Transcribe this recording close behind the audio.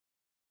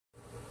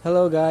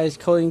Hello guys,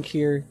 Code.Inc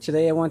here.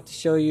 Today I want to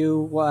show you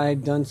what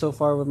I've done so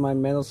far with my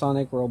Metal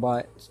Sonic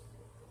robot.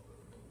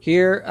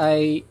 Here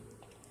I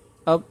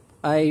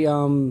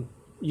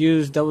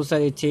used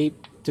double-sided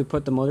tape to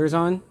put the motors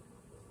on.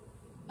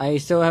 I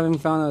still haven't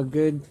found a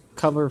good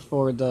cover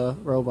for the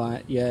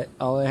robot yet.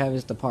 All I have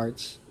is the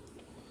parts.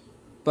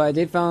 But I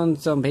did found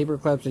some paper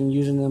clips and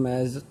using them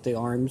as the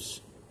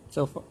arms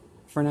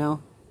for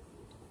now.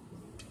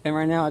 And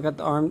right now I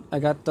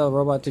got the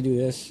robot to do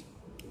this.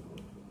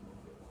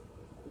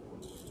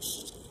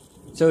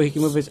 So he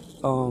can move his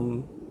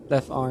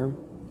left arm.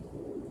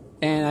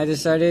 And I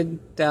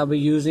decided that I'll be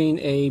using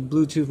a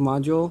Bluetooth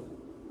module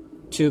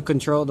to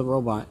control the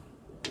robot.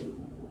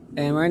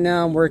 And right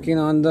now I'm working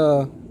on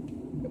the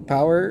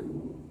power,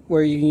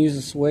 where you can use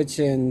a switch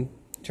and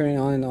turn it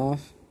on and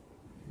off.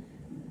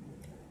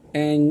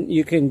 And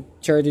you can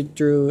charge it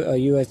through a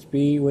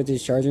USB with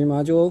this charging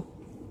module.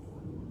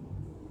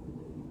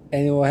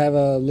 And it will have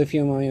a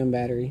lithium-ion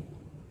battery.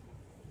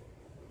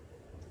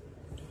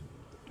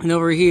 And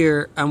over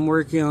here, I'm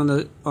working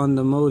on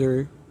the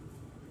motor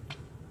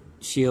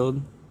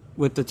shield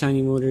with the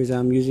tiny motors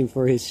I'm using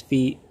for his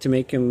feet to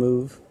make him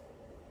move.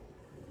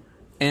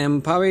 And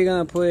I'm probably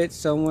gonna put it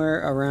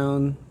somewhere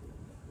around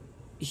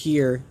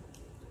here.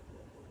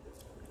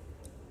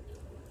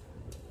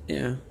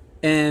 Yeah.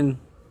 And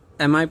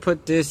I might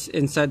put this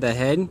inside the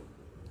head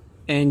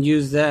and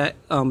use that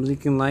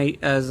blinking light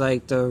as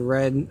like the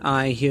red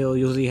eye he'll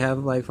usually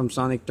have like from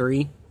Sonic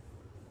 3.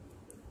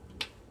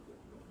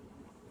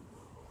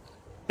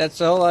 That's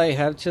all I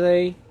have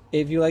today.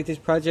 If you like this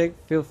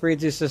project, feel free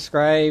to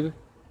subscribe,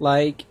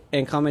 like,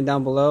 and comment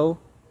down below.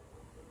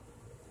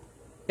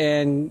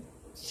 And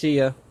see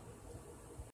ya.